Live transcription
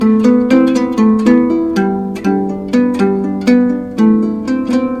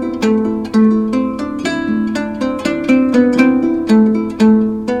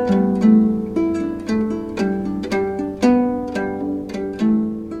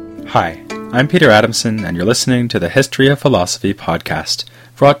Hi, I'm Peter Adamson, and you're listening to the History of Philosophy podcast,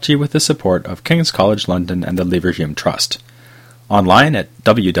 brought to you with the support of King's College London and the Leverhulme Trust. Online at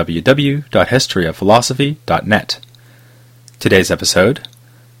www.historyofphilosophy.net. Today's episode,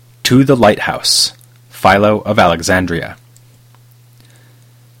 To the Lighthouse, Philo of Alexandria.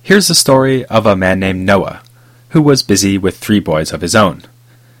 Here's the story of a man named Noah, who was busy with 3 boys of his own.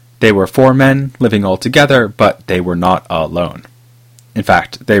 They were 4 men living all together, but they were not alone. In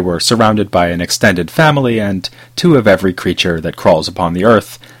fact, they were surrounded by an extended family and 2 of every creature that crawls upon the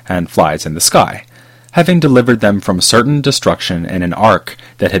earth and flies in the sky, having delivered them from certain destruction in an ark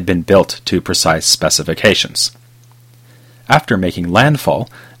that had been built to precise specifications. After making landfall,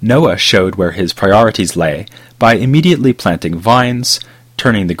 Noah showed where his priorities lay by immediately planting vines,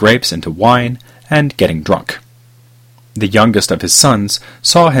 turning the grapes into wine, and getting drunk. The youngest of his sons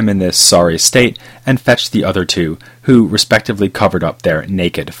saw him in this sorry state and fetched the other 2, who respectively covered up their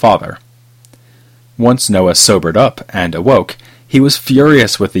naked father. Once Noah sobered up and awoke, he was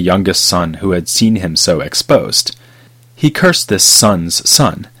furious with the youngest son who had seen him so exposed. He cursed this son's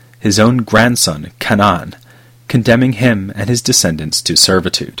son, his own grandson Canaan, condemning him and his descendants to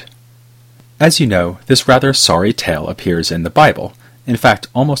servitude. As you know, this rather sorry tale appears in the Bible, in fact,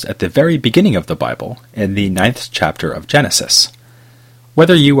 almost at the very beginning of the Bible, in the 9th chapter of Genesis.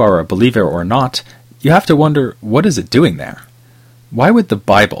 Whether you are a believer or not, you have to wonder, what is it doing there? Why would the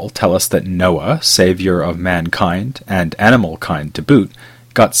Bible tell us that Noah, savior of mankind, and animal kind to boot,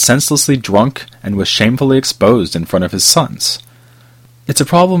 got senselessly drunk and was shamefully exposed in front of his sons? It's a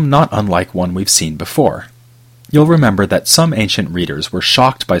problem not unlike one we've seen before. You'll remember that some ancient readers were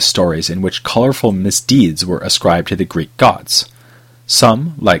shocked by stories in which colorful misdeeds were ascribed to the Greek gods.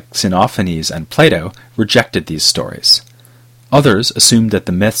 Some, like Xenophanes and Plato, rejected these stories. Others assumed that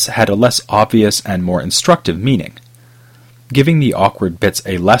the myths had a less obvious and more instructive meaning. Giving the awkward bits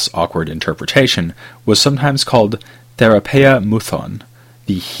a less awkward interpretation was sometimes called therapeia muthon,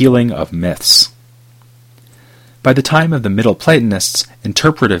 the healing of myths. By the time of the Middle Platonists,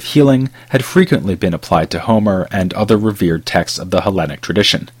 interpretive healing had frequently been applied to Homer and other revered texts of the Hellenic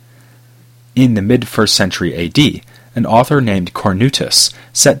tradition. In the mid-1st century AD, an author named Cornutus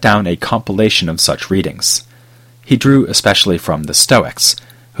set down a compilation of such readings. He drew especially from the Stoics,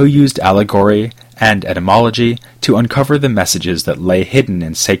 who used allegory and etymology to uncover the messages that lay hidden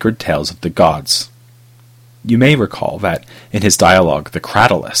in sacred tales of the gods. You may recall that, in his dialogue The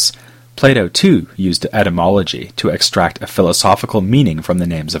Cratylus, Plato too used etymology to extract a philosophical meaning from the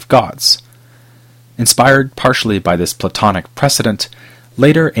names of gods. Inspired partially by this Platonic precedent,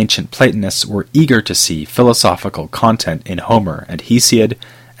 later ancient Platonists were eager to see philosophical content in Homer and Hesiod,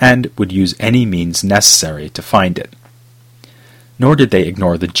 and would use any means necessary to find it. Nor did they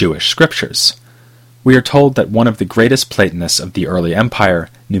ignore the Jewish scriptures. We are told that one of the greatest Platonists of the early empire,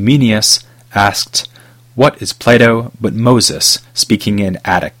 Numenius, asked, "What is Plato but Moses speaking in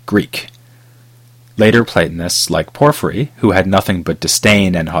Attic Greek?" Later Platonists, like Porphyry, who had nothing but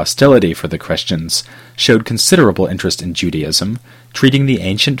disdain and hostility for the Christians, showed considerable interest in Judaism, treating the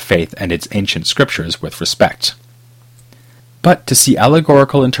ancient faith and its ancient scriptures with respect. But to see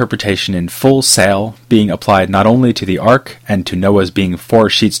allegorical interpretation in full sail being applied not only to the Ark and to Noah's being 4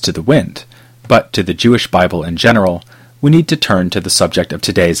 sheets to the wind, but to the Jewish Bible in general, we need to turn to the subject of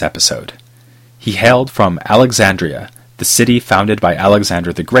today's episode. He hailed from Alexandria, the city founded by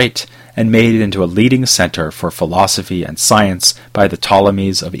Alexander the Great and made into a leading center for philosophy and science by the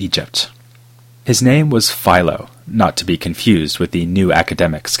Ptolemies of Egypt. His name was Philo, not to be confused with the new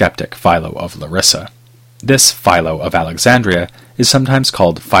academic skeptic Philo of Larissa. This Philo of Alexandria is sometimes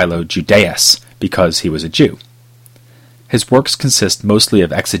called Philo Judaeus because he was a Jew. His works consist mostly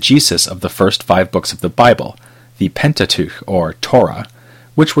of exegesis of the first 5 books of the Bible, the Pentateuch or Torah,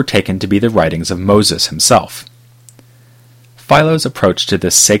 which were taken to be the writings of Moses himself. Philo's approach to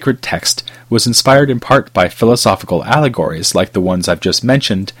this sacred text was inspired in part by philosophical allegories like the ones I've just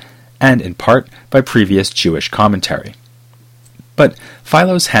mentioned, and in part by previous Jewish commentary. But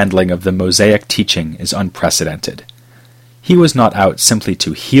Philo's handling of the Mosaic teaching is unprecedented. He was not out simply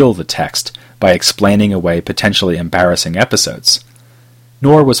to heal the text by explaining away potentially embarrassing episodes.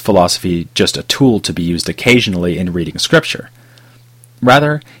 Nor was philosophy just a tool to be used occasionally in reading scripture.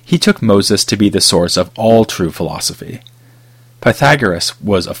 Rather, he took Moses to be the source of all true philosophy. Pythagoras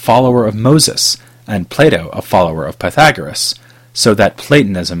was a follower of Moses, and Plato a follower of Pythagoras, so that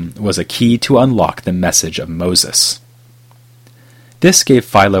Platonism was a key to unlock the message of Moses. This gave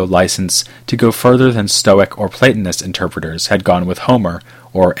Philo license to go further than Stoic or Platonist interpreters had gone with Homer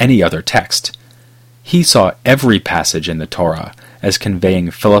or any other text. He saw every passage in the Torah as conveying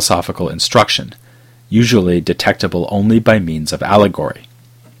philosophical instruction, usually detectable only by means of allegory.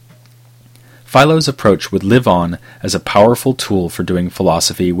 Philo's approach would live on as a powerful tool for doing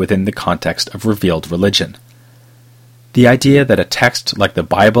philosophy within the context of revealed religion. The idea that a text like the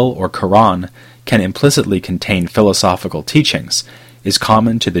Bible or Quran can implicitly contain philosophical teachings is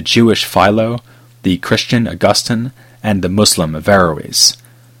common to the Jewish Philo, the Christian Augustine, and the Muslim Averroes.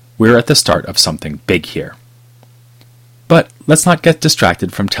 We're at the start of something big here. But let's not get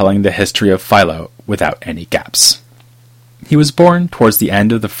distracted from telling the history of Philo without any gaps. He was born towards the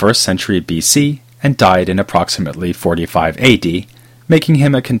end of the 1st century BC and died in approximately 45 AD, making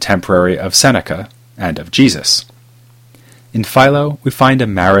him a contemporary of Seneca and of Jesus. In Philo, we find a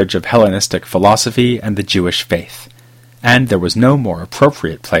marriage of Hellenistic philosophy and the Jewish faith, and there was no more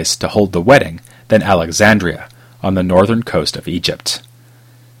appropriate place to hold the wedding than Alexandria, on the northern coast of Egypt.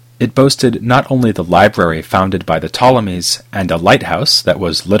 It boasted not only the library founded by the Ptolemies and a lighthouse that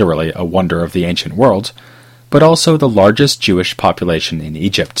was literally a wonder of the ancient world, but also the largest Jewish population in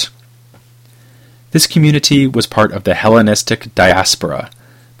Egypt. This community was part of the Hellenistic diaspora,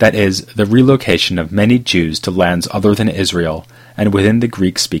 that is, the relocation of many Jews to lands other than Israel and within the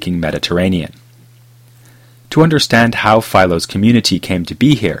Greek-speaking Mediterranean. To understand how Philo's community came to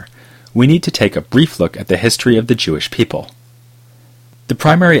be here, we need to take a brief look at the history of the Jewish people. The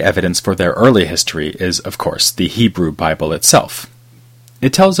primary evidence for their early history is, of course, the Hebrew Bible itself.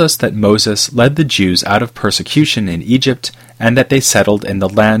 It tells us that Moses led the Jews out of persecution in Egypt and that they settled in the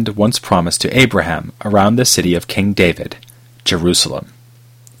land once promised to Abraham around the city of King David, Jerusalem.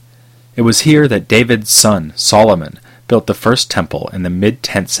 It was here that David's son, Solomon, built the first temple in the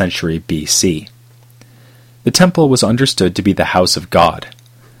mid-10th century BC. The temple was understood to be the house of God.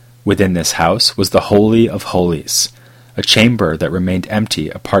 Within this house was the Holy of Holies, a chamber that remained empty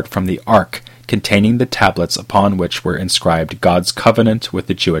apart from the Ark containing the tablets upon which were inscribed God's covenant with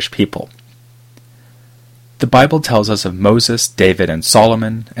the Jewish people. The Bible tells us of Moses, David, and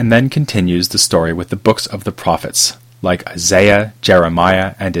Solomon, and then continues the story with the books of the prophets, like Isaiah,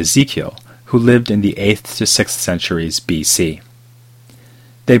 Jeremiah, and Ezekiel, who lived in the 8th to 6th centuries BC.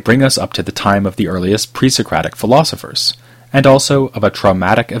 They bring us up to the time of the earliest pre-Socratic philosophers, and also of a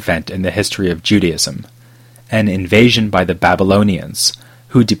traumatic event in the history of Judaism, an invasion by the Babylonians,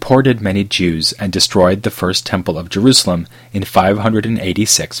 who deported many Jews and destroyed the first temple of Jerusalem in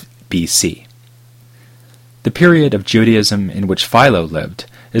 586 BC. The period of Judaism in which Philo lived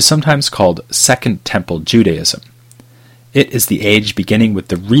is sometimes called Second Temple Judaism. It is the age beginning with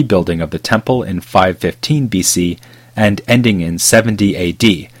the rebuilding of the temple in 515 BC and ending in 70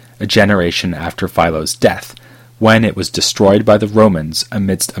 AD, a generation after Philo's death, when it was destroyed by the Romans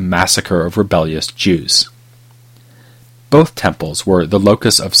amidst a massacre of rebellious Jews. Both temples were the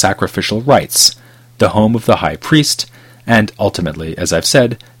locus of sacrificial rites, the home of the high priest, and ultimately, as I've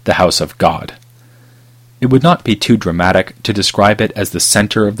said, the house of God. It would not be too dramatic to describe it as the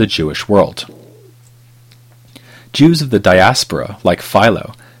center of the Jewish world. Jews of the diaspora, like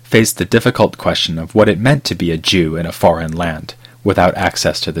Philo, faced the difficult question of what it meant to be a Jew in a foreign land, without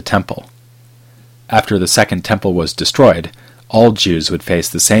access to the temple. After the Second Temple was destroyed, all Jews would face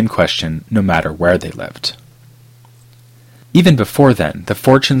the same question no matter where they lived. Even before then, the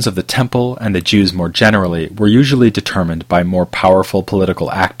fortunes of the temple and the Jews more generally were usually determined by more powerful political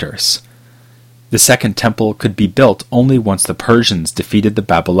actors. The Second Temple could be built only once the Persians defeated the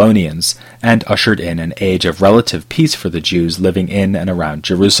Babylonians and ushered in an age of relative peace for the Jews living in and around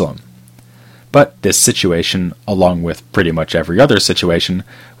Jerusalem. But this situation, along with pretty much every other situation,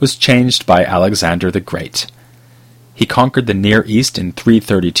 was changed by Alexander the Great. He conquered the Near East in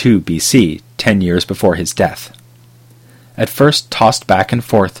 332 BC, 10 years before his death. At first tossed back and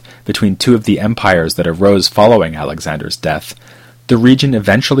forth between two of the empires that arose following Alexander's death, the region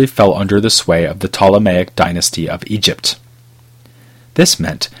eventually fell under the sway of the Ptolemaic dynasty of Egypt. This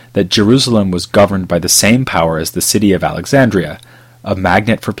meant that Jerusalem was governed by the same power as the city of Alexandria, a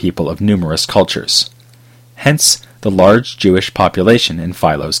magnet for people of numerous cultures. Hence, the large Jewish population in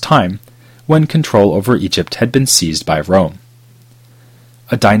Philo's time, when control over Egypt had been seized by Rome.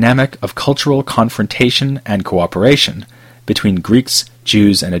 A dynamic of cultural confrontation and cooperation between Greeks,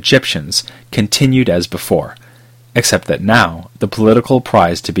 Jews, and Egyptians continued as before, except that now the political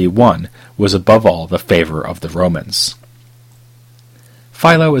prize to be won was above all the favor of the Romans.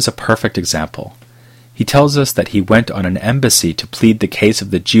 Philo is a perfect example. He tells us that he went on an embassy to plead the case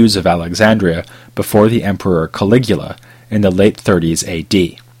of the Jews of Alexandria before the Emperor Caligula in the late 30s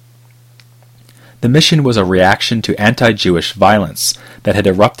AD. The mission was a reaction to anti-Jewish violence that had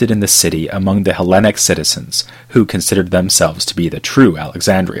erupted in the city among the Hellenic citizens, who considered themselves to be the true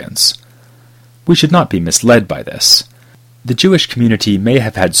Alexandrians. We should not be misled by this. The Jewish community may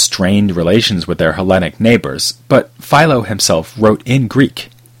have had strained relations with their Hellenic neighbors, but Philo himself wrote in Greek,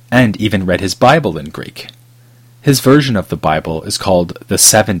 and even read his Bible in Greek. His version of the Bible is called the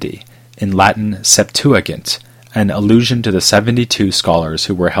 70, in Latin Septuagint, an allusion to the 72 scholars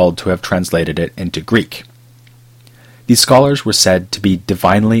who were held to have translated it into Greek. These scholars were said to be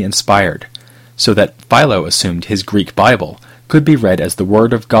divinely inspired, so that Philo assumed his Greek Bible could be read as the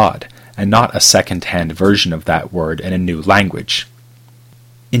Word of God, and not a second-hand version of that word in a new language.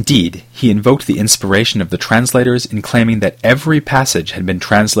 Indeed, he invoked the inspiration of the translators in claiming that every passage had been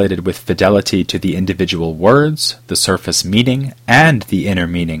translated with fidelity to the individual words, the surface meaning, and the inner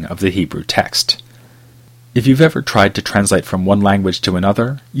meaning of the Hebrew text. If you've ever tried to translate from one language to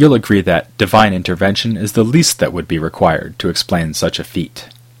another, you'll agree that divine intervention is the least that would be required to explain such a feat.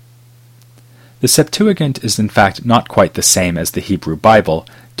 The Septuagint is in fact not quite the same as the Hebrew Bible,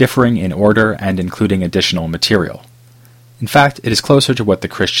 differing in order and including additional material. In fact, it is closer to what the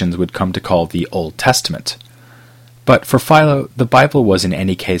Christians would come to call the Old Testament. But for Philo, the Bible was in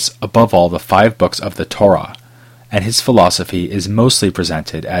any case above all the 5 books of the Torah, and his philosophy is mostly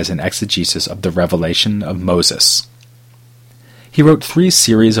presented as an exegesis of the revelation of Moses. He wrote 3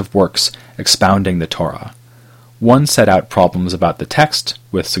 series of works expounding the Torah. One set out problems about the text,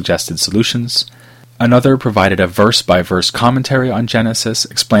 with suggested solutions. Another provided a verse-by-verse commentary on Genesis,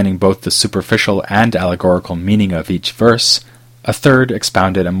 explaining both the superficial and allegorical meaning of each verse. A third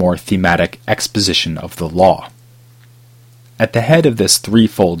expounded a more thematic exposition of the law. At the head of this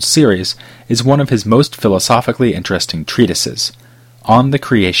threefold series is one of his most philosophically interesting treatises, On the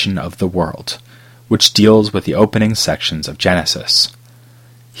Creation of the World, which deals with the opening sections of Genesis.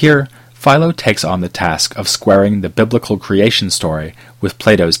 Here, Philo takes on the task of squaring the biblical creation story with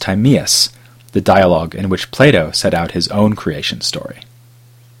Plato's Timaeus, the dialogue in which Plato set out his own creation story.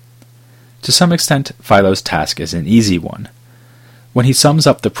 To some extent, Philo's task is an easy one. When he sums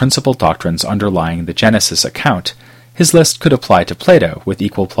up the principal doctrines underlying the Genesis account, his list could apply to Plato with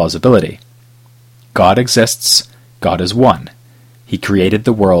equal plausibility. God exists, God is one. He created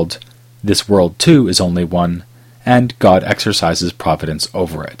the world, this world too is only one, and God exercises providence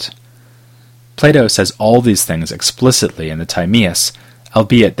over it. Plato says all these things explicitly in the Timaeus,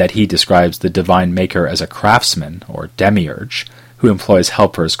 albeit that he describes the divine maker as a craftsman, or demiurge, who employs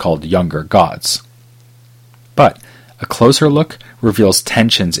helpers called younger gods. But a closer look reveals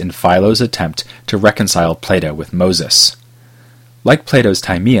tensions in Philo's attempt to reconcile Plato with Moses. Like Plato's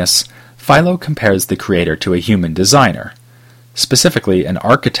Timaeus, Philo compares the creator to a human designer, specifically an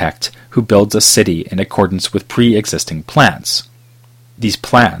architect who builds a city in accordance with pre-existing plans. These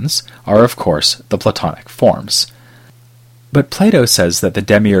plans are, of course, the Platonic forms. But Plato says that the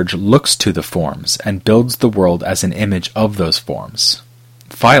demiurge looks to the forms and builds the world as an image of those forms.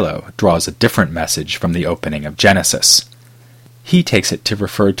 Philo draws a different message from the opening of Genesis. He takes it to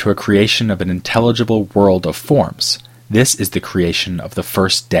refer to a creation of an intelligible world of forms. This is the creation of the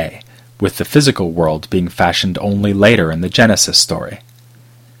first day, with the physical world being fashioned only later in the Genesis story.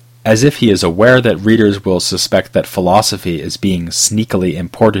 As if he is aware that readers will suspect that philosophy is being sneakily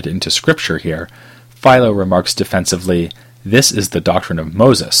imported into Scripture here, Philo remarks defensively, "This is the doctrine of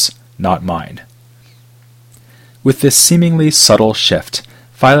Moses, not mine." With this seemingly subtle shift,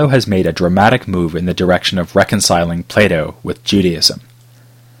 Philo has made a dramatic move in the direction of reconciling Plato with Judaism.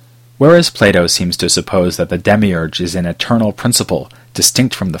 Whereas Plato seems to suppose that the demiurge is an eternal principle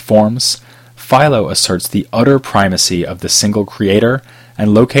distinct from the forms, Philo asserts the utter primacy of the single creator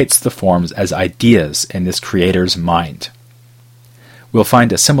and locates the forms as ideas in this creator's mind. We'll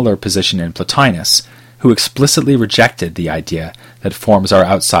find a similar position in Plotinus, who explicitly rejected the idea that forms are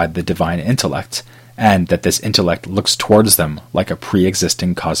outside the divine intellect, and that this intellect looks towards them like a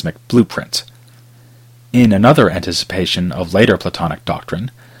pre-existing cosmic blueprint. In another anticipation of later Platonic doctrine,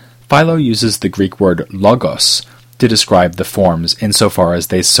 Philo uses the Greek word logos to describe the forms insofar as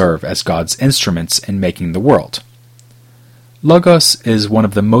they serve as God's instruments in making the world. Logos is one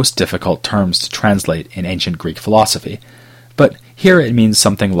of the most difficult terms to translate in ancient Greek philosophy, but here it means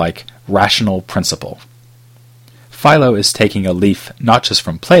something like rational principle. Philo is taking a leaf not just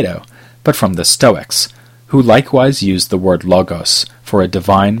from Plato, but from the Stoics, who likewise used the word logos for a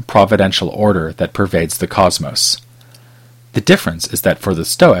divine providential order that pervades the cosmos. The difference is that for the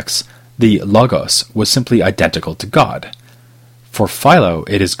Stoics, the logos was simply identical to God. For Philo,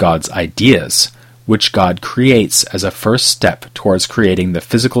 it is God's ideas, which God creates as a first step towards creating the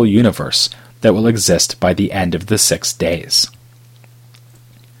physical universe that will exist by the end of the 6 days.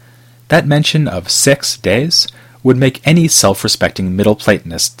 That mention of 6 days would make any self-respecting Middle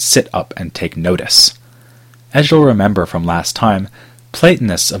Platonist sit up and take notice. As you'll remember from last time,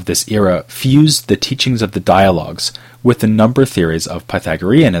 Platonists of this era fused the teachings of the dialogues with the number theories of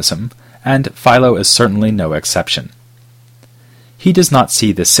Pythagoreanism, and Philo is certainly no exception. he does not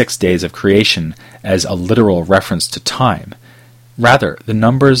see the 6 days of creation as a literal reference to time. Rather, the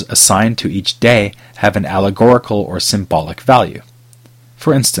numbers assigned to each day have an allegorical or symbolic value.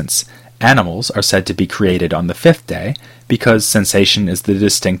 For instance, animals are said to be created on the 5th day because sensation is the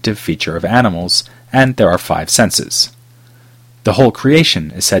distinctive feature of animals, and there are 5 senses. The whole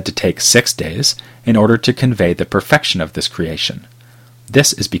creation is said to take 6 days in order to convey the perfection of this creation.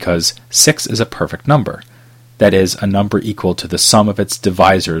 This is because 6 is a perfect number, that is, a number equal to the sum of its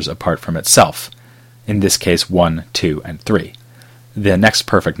divisors apart from itself, in this case 1, 2, and 3. The next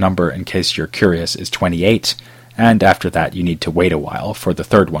perfect number, in case you're curious, is 28, and after that you need to wait a while for the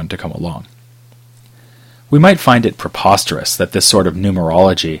third one to come along. We might find it preposterous that this sort of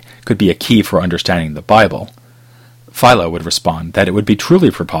numerology could be a key for understanding the Bible. Philo would respond that it would be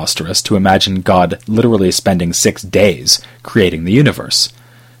truly preposterous to imagine God literally spending 6 days creating the universe.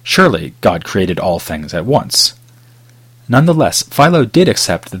 Surely God created all things at once. Nonetheless, Philo did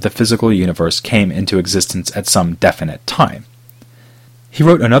accept that the physical universe came into existence at some definite time. He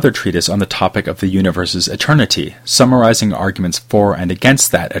wrote another treatise on the topic of the universe's eternity, summarizing arguments for and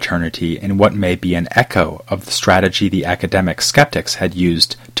against that eternity in what may be an echo of the strategy the academic skeptics had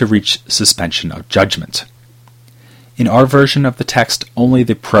used to reach suspension of judgment. In our version of the text, only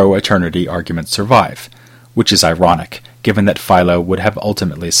the pro-eternity arguments survive, which is ironic, given that Philo would have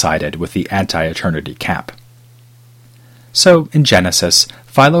ultimately sided with the anti-eternity camp. So, in Genesis,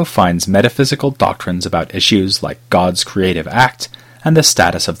 Philo finds metaphysical doctrines about issues like God's creative act and the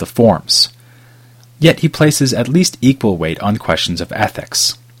status of the forms. Yet he places at least equal weight on questions of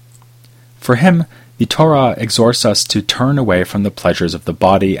ethics. For him, the Torah exhorts us to turn away from the pleasures of the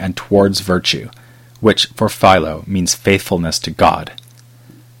body and towards virtue, which, for Philo, means faithfulness to God.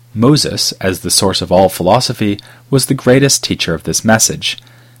 Moses, as the source of all philosophy, was the greatest teacher of this message,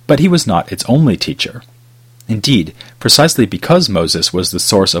 but he was not its only teacher. Indeed, precisely because Moses was the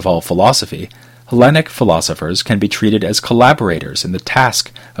source of all philosophy, Hellenic philosophers can be treated as collaborators in the task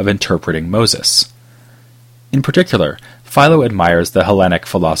of interpreting Moses. In particular, Philo admires the Hellenic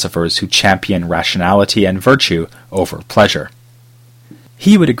philosophers who champion rationality and virtue over pleasure.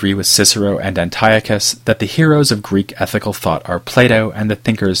 He would agree with Cicero and Antiochus that the heroes of Greek ethical thought are Plato and the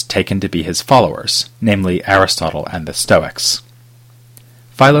thinkers taken to be his followers, namely Aristotle and the Stoics.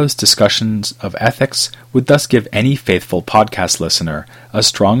 Philo's discussions of ethics would thus give any faithful podcast listener a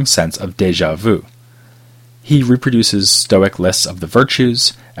strong sense of déjà vu. He reproduces Stoic lists of the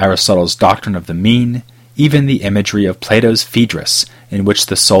virtues, Aristotle's doctrine of the mean, even the imagery of Plato's Phaedrus, in which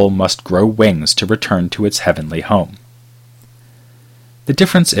the soul must grow wings to return to its heavenly home. The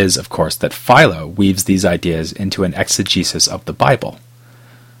difference is, of course, that Philo weaves these ideas into an exegesis of the Bible.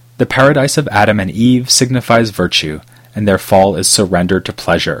 The paradise of Adam and Eve signifies virtue, and their fall is surrender to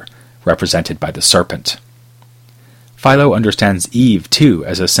pleasure, represented by the serpent. Philo understands Eve, too,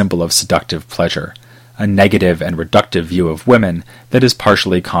 as a symbol of seductive pleasure, a negative and reductive view of women that is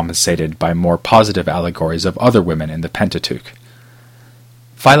partially compensated by more positive allegories of other women in the Pentateuch.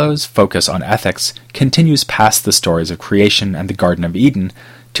 Philo's focus on ethics continues past the stories of creation and the Garden of Eden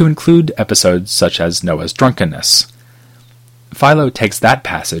to include episodes such as Noah's drunkenness. Philo takes that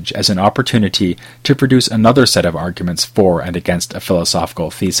passage as an opportunity to produce another set of arguments for and against a philosophical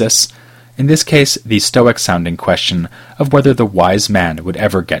thesis, in this case the Stoic-sounding question of whether the wise man would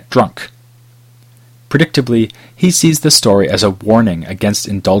ever get drunk. Predictably, he sees the story as a warning against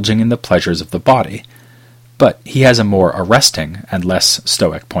indulging in the pleasures of the body, but he has a more arresting and less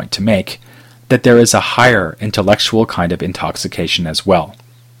Stoic point to make, that there is a higher intellectual kind of intoxication as well.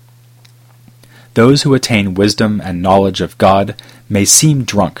 Those who attain wisdom and knowledge of God may seem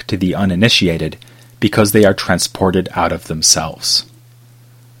drunk to the uninitiated because they are transported out of themselves.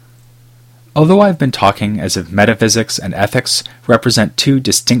 Although I've been talking as if metaphysics and ethics represent two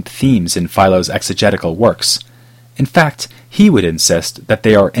distinct themes in Philo's exegetical works, in fact, he would insist that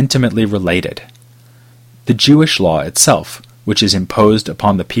they are intimately related. The Jewish law itself, which is imposed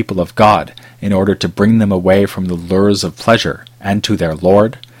upon the people of God in order to bring them away from the lures of pleasure and to their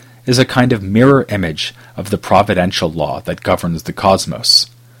Lord, is a kind of mirror image of the providential law that governs the cosmos.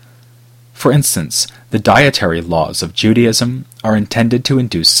 For instance, the dietary laws of Judaism are intended to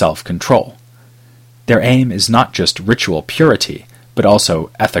induce self-control. Their aim is not just ritual purity, but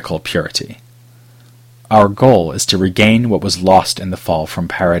also ethical purity. Our goal is to regain what was lost in the fall from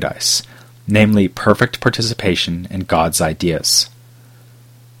paradise, namely perfect participation in God's ideas.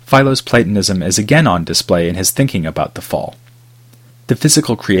 Philo's Platonism is again on display in his thinking about the fall. The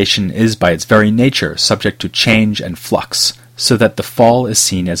physical creation is by its very nature subject to change and flux, so that the fall is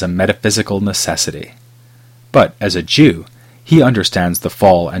seen as a metaphysical necessity. But as a Jew, he understands the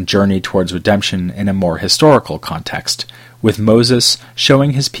fall and journey towards redemption in a more historical context, with Moses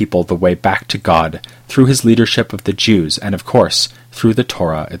showing his people the way back to God through his leadership of the Jews and, of course, through the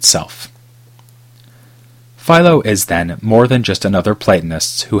Torah itself. Philo is, then, more than just another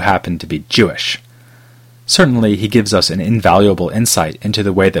Platonist who happened to be Jewish. Certainly, he gives us an invaluable insight into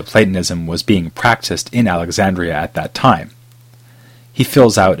the way that Platonism was being practiced in Alexandria at that time. He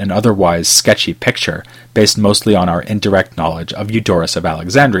fills out an otherwise sketchy picture based mostly on our indirect knowledge of Eudorus of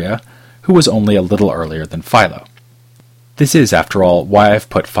Alexandria, who was only a little earlier than Philo. This is, after all, why I've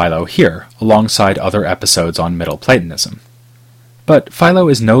put Philo here, alongside other episodes on Middle Platonism. But Philo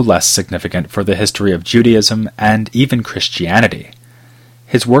is no less significant for the history of Judaism and even Christianity.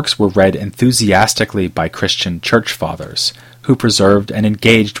 His works were read enthusiastically by Christian church fathers, who preserved and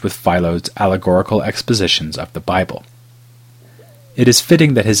engaged with Philo's allegorical expositions of the Bible. It is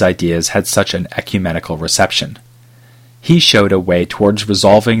fitting that his ideas had such an ecumenical reception. He showed a way towards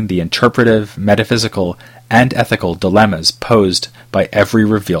resolving the interpretive, metaphysical, and ethical dilemmas posed by every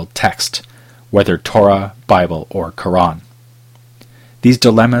revealed text, whether Torah, Bible, or Quran. These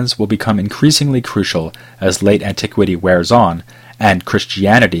dilemmas will become increasingly crucial as late antiquity wears on and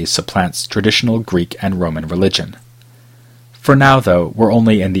Christianity supplants traditional Greek and Roman religion. For now, though, we're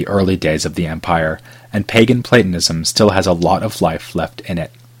only in the early days of the empire, and pagan Platonism still has a lot of life left in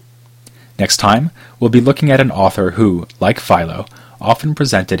it. Next time, we'll be looking at an author who, like Philo, often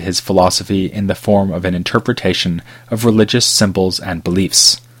presented his philosophy in the form of an interpretation of religious symbols and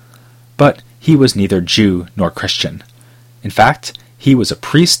beliefs. But he was neither Jew nor Christian. In fact, he was a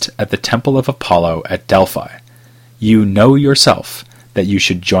priest at the Temple of Apollo at Delphi. You know yourself that you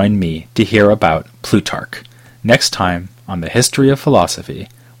should join me to hear about Plutarch, next time on the History of Philosophy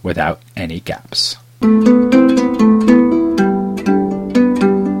Without Any Gaps.